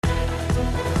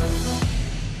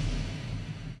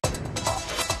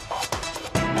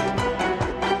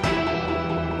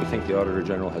the Auditor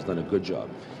General has done a good job.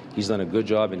 He's done a good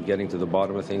job in getting to the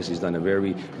bottom of things. He's done a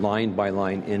very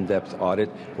line-by-line, in-depth audit.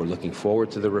 We're looking forward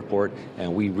to the report,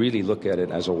 and we really look at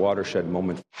it as a watershed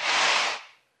moment.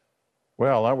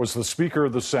 Well, that was the Speaker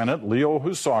of the Senate, Leo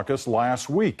Housakis, last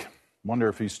week. Wonder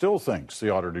if he still thinks the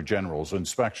Auditor General's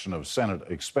inspection of Senate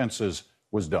expenses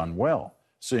was done well,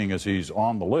 seeing as he's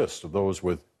on the list of those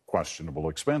with questionable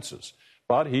expenses.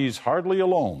 But he's hardly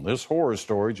alone. This horror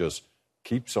story just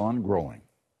keeps on growing.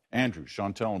 Andrew,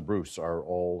 Chantal, and Bruce are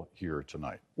all here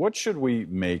tonight. What should we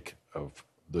make of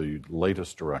the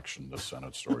latest direction this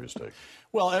Senate story is taking?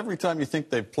 Well, every time you think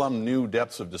they've plumbed new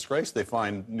depths of disgrace, they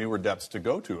find newer depths to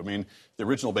go to. I mean, the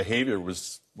original behavior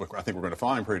was, I think we're going to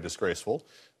find, pretty disgraceful.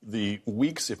 The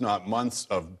weeks, if not months,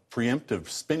 of preemptive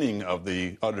spinning of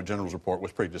the Auditor General's report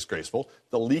was pretty disgraceful.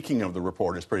 The leaking of the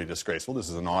report is pretty disgraceful. This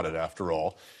is an audit, after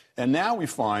all. And now we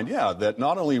find, that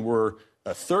not only were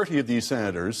 30 of these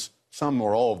senators, some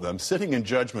or all of them, sitting in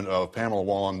judgment of Pamela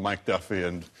Wallin, Mike Duffy,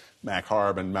 and Mac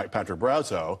Harb and Patrick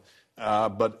Brazo,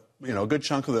 but a good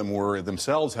chunk of them were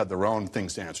themselves had their own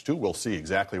things to answer to. We'll see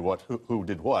exactly who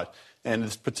did what. And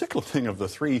this particular thing of the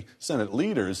three Senate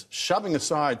leaders shoving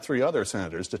aside three other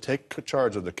senators to take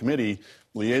charge of the committee,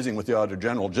 liaising with the Auditor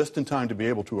General just in time to be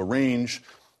able to arrange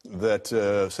that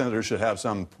senators should have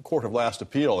some court of last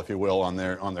appeal, if you will, on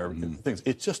their things.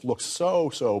 It just looks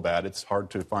so bad. It's hard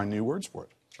to find new words for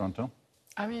it. Chantal?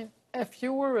 I mean, if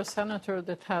you were a senator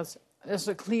that has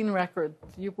a clean record,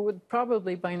 you would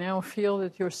probably by now feel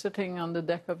that you're sitting on the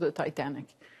deck of the Titanic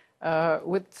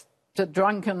with the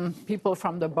drunken people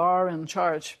from the bar in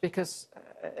charge, because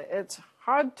it's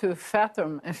hard to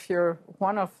fathom, if you're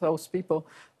one of those people,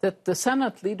 that the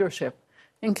Senate leadership,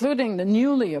 including the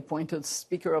newly appointed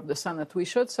Speaker of the Senate, we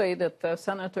should say that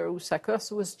Senator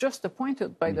Housakis was just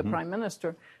appointed by the Prime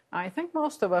Minister. I think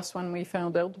most of us, when we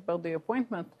found out about the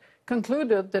appointment,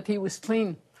 concluded that he was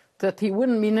clean, that he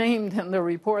wouldn't be named in the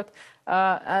report.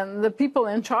 And the people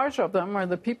in charge of them are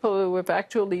the people who have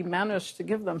actually managed to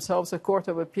give themselves a court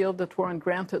of appeal that weren't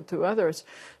granted to others.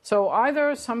 So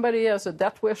either somebody has a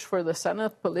death wish for the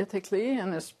Senate politically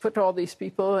and has put all these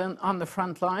people on the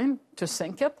front line to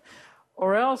sink it,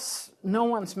 or else no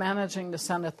one's managing the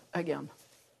Senate again.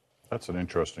 That's an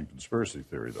interesting conspiracy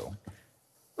theory, though.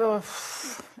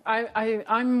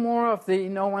 I'm more of the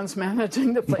no one's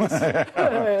managing the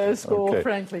place school, okay.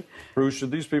 Frankly. Bruce,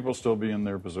 should these people still be in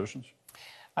their positions?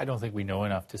 I don't think we know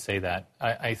enough to say that.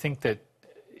 I think that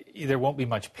there won't be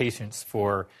much patience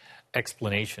for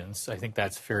explanations. I think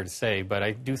that's fair to say. But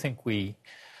I do think we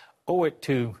owe it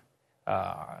to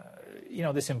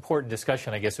this important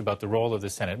discussion, I guess, about the role of the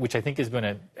Senate, which I think is going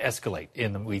to escalate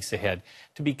in the weeks ahead,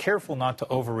 to be careful not to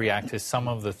overreact to some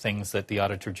of the things that the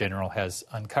Auditor General has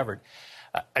uncovered.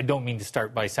 I don't mean to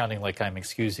start by sounding like I'm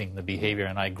excusing the behavior,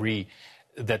 and I agree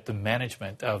that the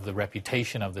management of the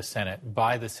reputation of the Senate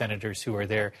by the senators who are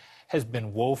there has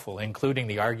been woeful, including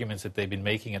the arguments that they've been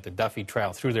making at the Duffy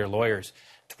trial through their lawyers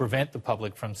to prevent the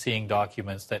public from seeing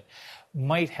documents that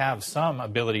might have some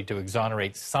ability to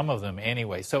exonerate some of them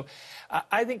anyway. So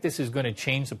I think this is going to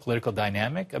change the political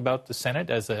dynamic about the Senate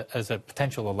as a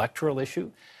potential electoral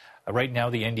issue. Right now,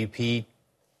 the NDP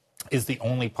is the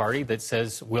only party that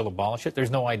says we'll abolish it.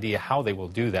 There's no idea how they will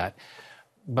do that.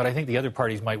 But I think the other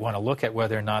parties might want to look at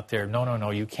whether or not they're, no,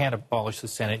 you can't abolish the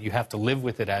Senate. You have to live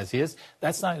with it as is.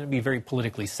 That's not going to be very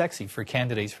politically sexy for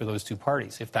candidates for those two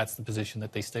parties, if that's the position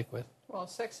that they stick with. Well,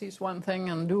 sexy is one thing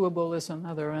and doable is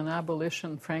another. And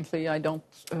abolition, frankly, I don't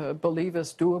believe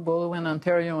is doable when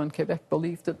Ontario and Quebec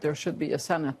believe that there should be a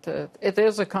Senate. It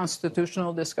is a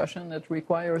constitutional discussion that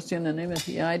requires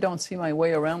unanimity. I don't see my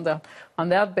way around that. On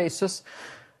that basis,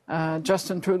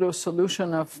 Justin Trudeau's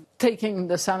solution of taking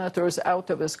the senators out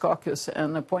of his caucus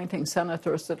and appointing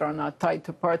senators that are not tied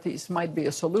to parties might be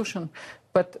a solution.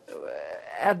 But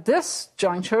at this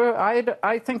juncture,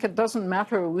 I think it doesn't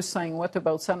matter who's saying what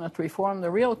about Senate reform. The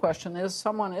real question is,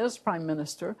 someone is Prime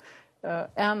Minister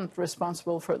and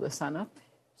responsible for the Senate.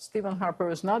 Stephen Harper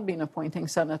has not been appointing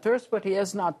senators, but he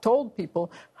has not told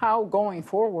people how going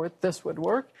forward this would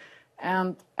work.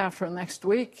 And after next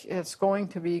week, it's going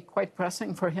to be quite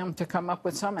pressing for him to come up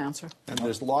with some answer. And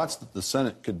there's lots that the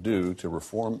Senate could do to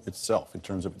reform itself in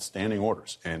terms of its standing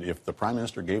orders. And if the Prime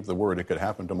Minister gave the word, it could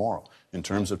happen tomorrow in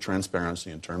terms of transparency,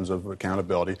 in terms of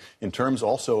accountability, in terms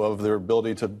also of their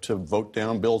ability to vote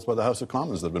down bills by the House of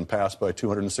Commons that have been passed by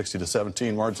 260 to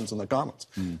 17 margins in the Commons.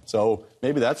 So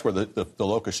maybe that's where the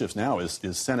locus shifts now is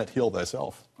Senate heal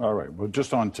thyself. All right. Well,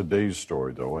 just on today's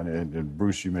story, though, and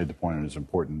Bruce, you made the point, and it's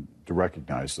important to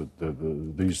recognize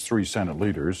that these three Senate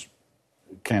leaders,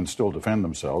 can still defend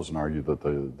themselves and argue that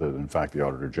in fact the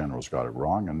Auditor General's got it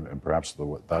wrong, and perhaps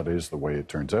that is the way it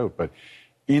turns out. But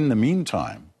in the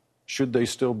meantime, should they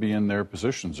still be in their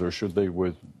positions, or should they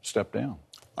step down?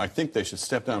 I think they should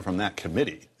step down from that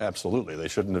committee. Absolutely. They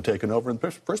shouldn't have taken over in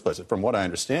the first place. From what I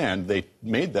understand, they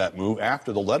made that move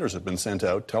after the letters had been sent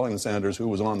out telling the senators who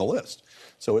was on the list.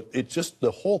 So it just,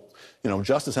 the whole,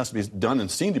 justice has to be done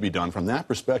and seen to be done. From that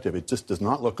perspective, it just does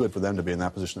not look good for them to be in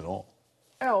that position at all.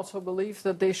 I also believe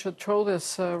that they should throw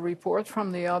this report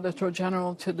from the Auditor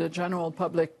General to the general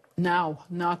public now,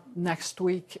 not next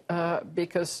week,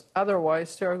 because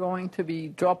otherwise they're going to be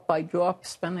drop by drop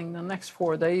spending the next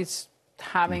 4 days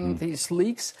having these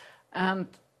leaks. And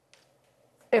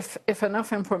if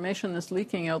enough information is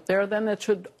leaking out there, then it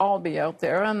should all be out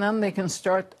there, and then they can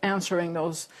start answering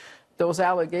those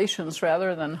allegations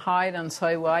rather than hide and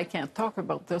say, well, I can't talk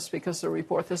about this because the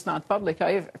report is not public.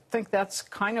 I think that's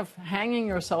kind of hanging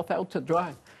yourself out to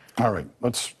dry. All right,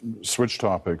 let's switch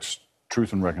topics.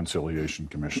 Truth and Reconciliation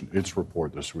Commission, its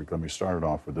report this week. Let me start it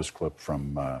off with this clip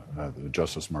from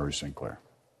Justice Murray Sinclair.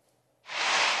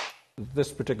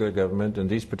 This particular government and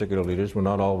these particular leaders will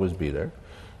not always be there.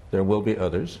 There will be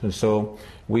others. And so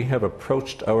we have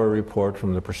approached our report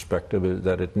from the perspective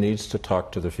that it needs to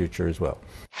talk to the future as well.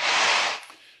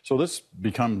 So this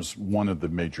becomes one of the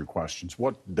major questions.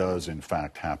 What does, in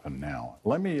fact, happen now?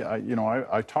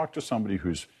 I talked to somebody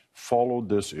who's followed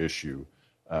this issue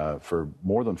for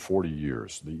more than 40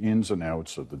 years, the ins and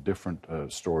outs of the different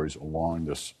stories along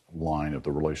this line of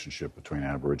the relationship between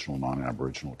Aboriginal and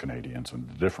non-Aboriginal Canadians and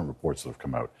the different reports that have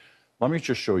come out. Let me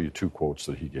just show you two quotes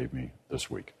that he gave me this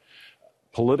week.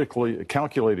 Politically,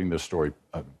 calculating this story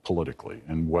politically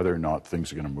and whether or not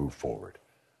things are going to move forward.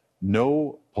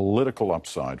 No political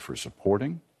upside for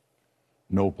supporting,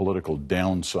 no political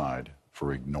downside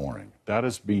for ignoring. That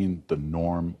has been the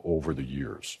norm over the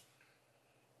years.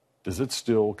 Does it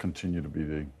still continue to be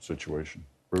the situation,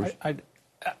 Bruce?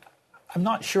 I'm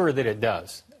not sure that it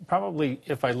does. Probably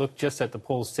if I look just at the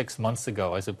polls 6 months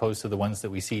ago as opposed to the ones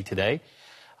that we see today,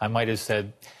 I might have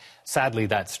said, sadly,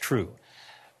 that's true.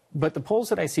 But the polls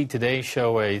that I see today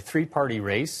show a three-party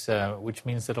race, which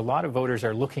means that a lot of voters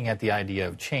are looking at the idea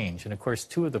of change. And, of course,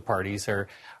 two of the parties are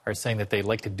saying that they'd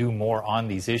like to do more on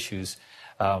these issues,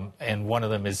 and one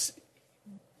of them is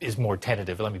more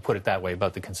tentative, let me put it that way,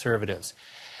 about the Conservatives.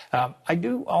 I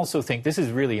do also think this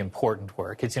is really important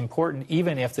work. It's important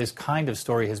even if this kind of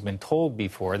story has been told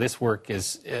before. This work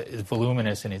is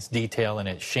voluminous in its detail and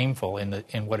it's shameful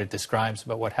in what it describes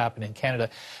about what happened in Canada.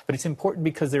 But it's important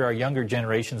because there are younger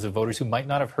generations of voters who might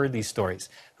not have heard these stories,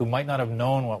 who might not have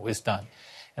known what was done.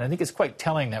 And I think it's quite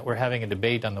telling that we're having a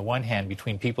debate on the one hand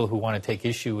between people who want to take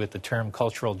issue with the term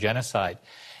cultural genocide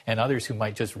and others who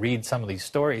might just read some of these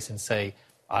stories and say,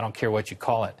 I don't care what you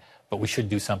call it, but we should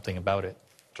do something about it.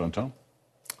 Chantal?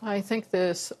 I think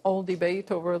this old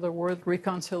debate over the word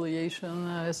reconciliation,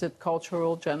 is it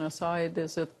cultural genocide,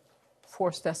 is it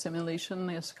forced assimilation,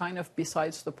 is kind of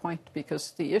besides the point,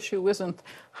 because the issue isn't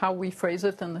how we phrase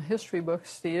it in the history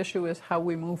books, the issue is how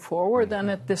we move forward, and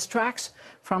it distracts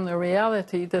from the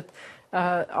reality that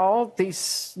all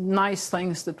these nice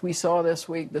things that we saw this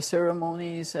week, the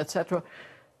ceremonies, etc.,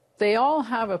 they all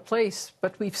have a place,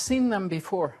 but we've seen them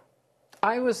before.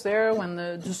 I was there when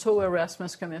the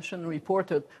Dussault-Erasmus Commission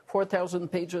reported 4,000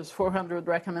 pages, 400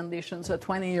 recommendations, a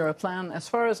 20-year plan. As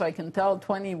far as I can tell,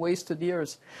 20 wasted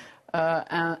years.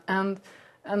 And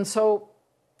so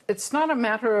it's not a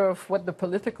matter of what the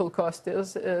political cost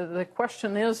is. The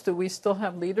question is, do we still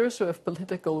have leaders who have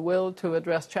political will to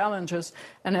address challenges?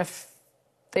 And if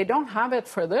they don't have it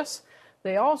for this,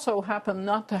 they also happen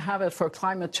not to have it for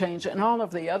climate change and all of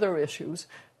the other issues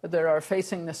that are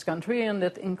facing this country, and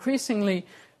that increasingly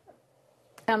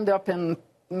end up in,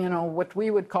 what we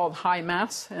would call high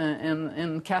mass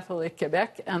in Catholic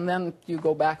Quebec, and then you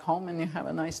go back home and you have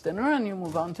a nice dinner and you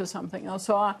move on to something else.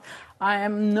 So I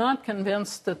am not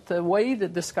convinced that the way the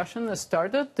discussion has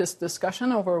started, this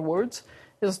discussion over words,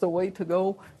 is the way to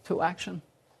go to action.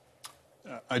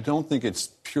 I don't think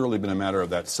it's purely been a matter of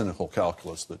that cynical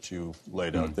calculus that you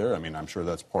laid out there. I mean, I'm sure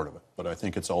that's part of it, but I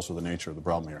think it's also the nature of the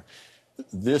problem here.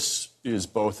 This is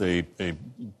both a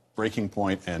breaking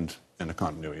point and a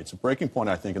continuity. It's a breaking point,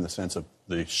 I think, in the sense of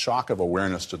the shock of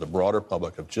awareness to the broader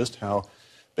public of just how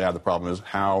bad the problem is,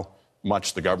 how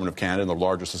much the government of Canada and the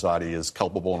larger society is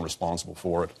culpable and responsible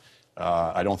for it.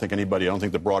 I don't think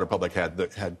the broader public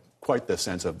had quite the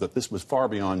sense of that this was far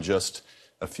beyond just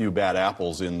a few bad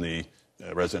apples in the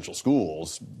residential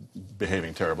schools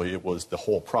behaving terribly. It was the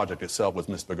whole project itself was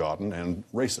misbegotten and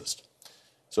racist.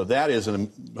 So that is a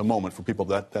moment for people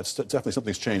that's definitely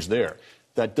something's changed there.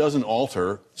 That doesn't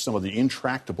alter some of the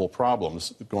intractable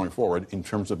problems going forward in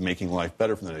terms of making life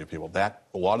better for the Native people.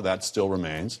 A lot of that still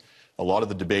remains. A lot of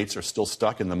the debates are still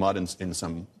stuck in the mud in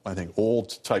some, I think,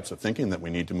 old types of thinking that we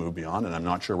need to move beyond, and I'm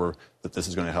not sure that this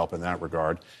is going to help in that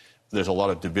regard. There's a lot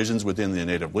of divisions within the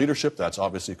Native leadership. That's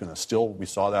obviously going to still, we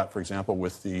saw that, for example,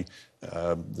 with the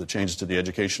changes to the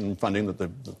education funding that the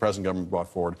present government brought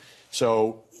forward.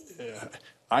 So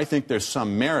I think there's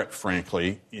some merit,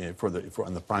 frankly, in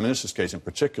the Prime Minister's case in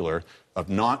particular, of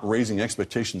not raising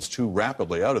expectations too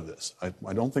rapidly out of this.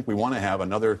 I don't think we want to have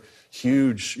another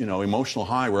huge, emotional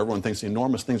high where everyone thinks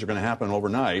enormous things are going to happen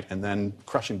overnight and then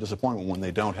crushing disappointment when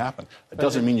they don't happen. It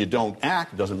doesn't mean you don't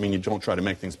act. It doesn't mean you don't try to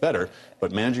make things better.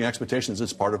 But managing expectations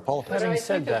is part of politics. But I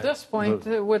think at this point,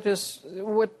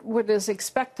 what is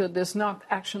expected is not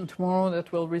action tomorrow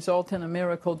that will result in a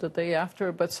miracle the day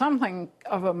after, but something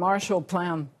of a Marshall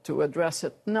Plan to address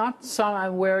it. Not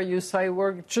somewhere you say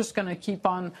we're just going to keep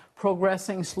on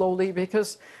progressing slowly,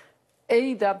 because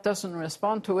A, that doesn't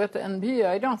respond to it, and B,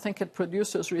 I don't think it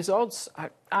produces results.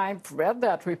 I've read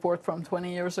that report from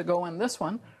 20 years ago and this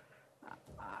one.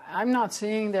 I'm not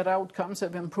seeing that outcomes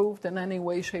have improved in any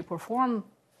way, shape, or form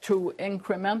through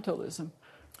incrementalism.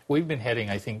 We've been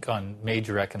heading, I think, on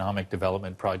major economic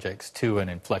development projects to an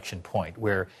inflection point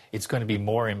where it's going to be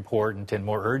more important and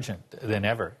more urgent than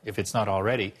ever, if it's not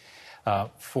already,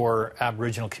 for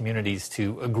Aboriginal communities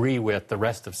to agree with the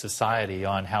rest of society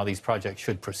on how these projects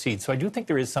should proceed. So I do think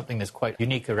there is something that's quite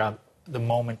unique around the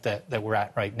moment that we're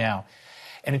at right now.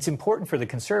 And it's important for the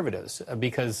Conservatives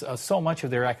because so much of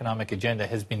their economic agenda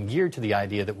has been geared to the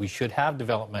idea that we should have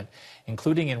development,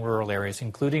 including in rural areas,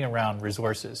 including around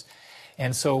resources.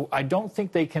 And so I don't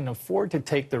think they can afford to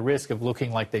take the risk of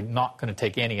looking like they're not going to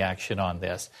take any action on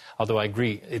this, although I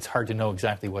agree it's hard to know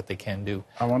exactly what they can do.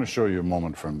 I want to show you a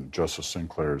moment from Justice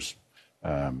Sinclair's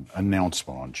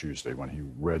announcement on Tuesday when he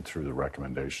read through the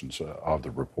recommendations of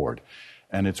the report.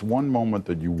 And it's one moment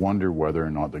that you wonder whether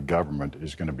or not the government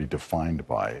is going to be defined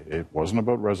by. It wasn't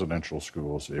about residential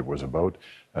schools. It was about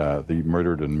the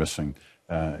murdered and missing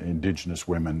Indigenous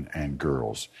women and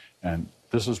girls. And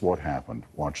this is what happened.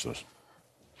 Watch this.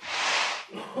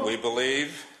 We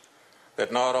believe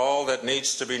that not all that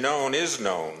needs to be known is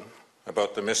known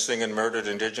about the missing and murdered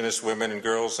Indigenous women and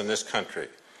girls in this country.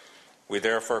 We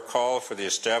therefore call for the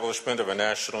establishment of a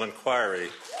national inquiry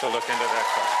to look into that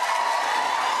question.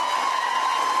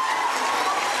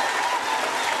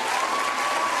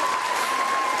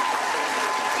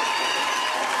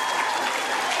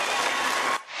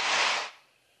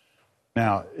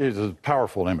 Now, it's a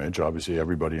powerful image, obviously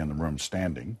everybody in the room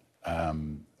standing,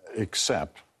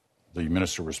 except the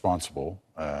minister responsible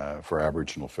for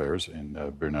Aboriginal Affairs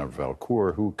in Bernard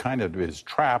Valcourt, who kind of is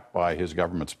trapped by his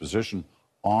government's position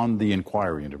on the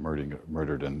inquiry into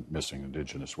murdered and missing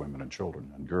Indigenous women and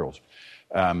children and girls.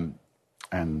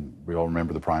 And we all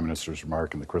remember the Prime Minister's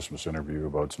remark in the Christmas interview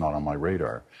about it's not on my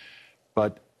radar.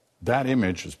 But that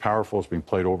image is powerful. It's been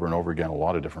played over and over again in a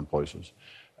lot of different places.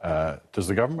 Does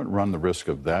the government run the risk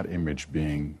of that image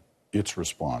being its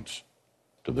response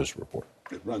to this report?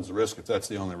 It runs the risk if that's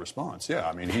the only response. Yeah,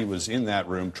 I mean, he was in that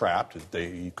room trapped.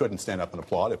 He couldn't stand up and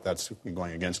applaud if that's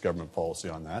going against government policy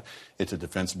on that. It's a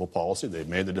defensible policy. They've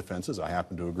made the defenses. I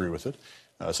happen to agree with it.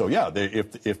 So, yeah,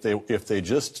 if they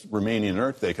just remain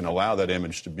inert, they can allow that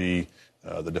image to be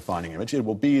the defining image. It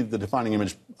will be the defining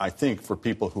image, I think, for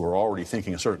people who are already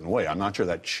thinking a certain way. I'm not sure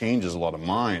that changes a lot of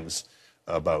minds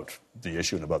about the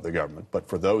issue and about the government. But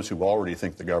for those who already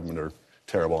think the government are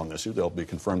terrible on this issue, they'll be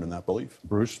confirmed in that belief.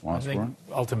 Bruce, I think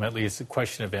ultimately it's a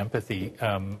question of empathy.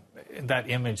 That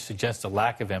image suggests a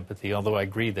lack of empathy, although I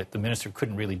agree that the minister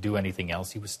couldn't really do anything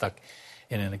else. He was stuck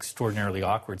in an extraordinarily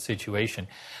awkward situation.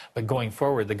 But going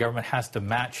forward, the government has to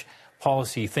match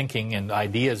policy thinking and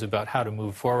ideas about how to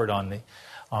move forward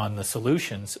on the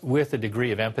solutions with a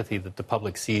degree of empathy that the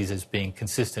public sees as being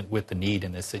consistent with the need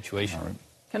in this situation. All right.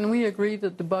 Can we agree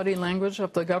that the body language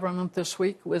of the government this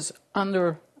week was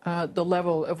under the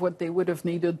level of what they would have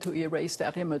needed to erase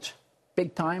that image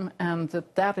big time, and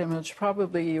that image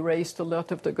probably erased a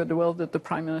lot of the goodwill that the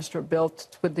Prime Minister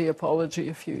built with the apology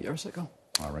a few years ago?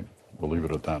 All right. We'll leave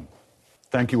it at that.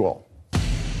 Thank you all.